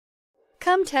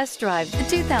Come test drive the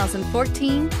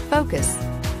 2014 Focus.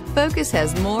 Focus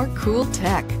has more cool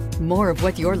tech, more of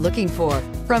what you're looking for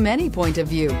from any point of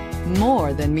view,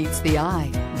 more than meets the eye.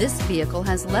 This vehicle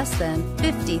has less than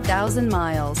 50,000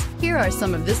 miles. Here are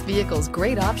some of this vehicle's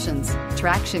great options: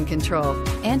 traction control,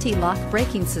 anti-lock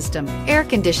braking system, air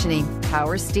conditioning,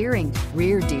 power steering,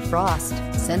 rear defrost,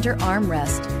 center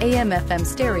armrest, AM/FM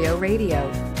stereo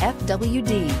radio,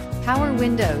 FWD, power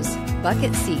windows,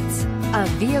 bucket seats. A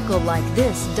vehicle like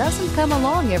this doesn't come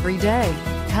along every day.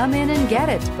 Come in and get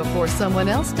it before someone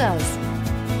else does.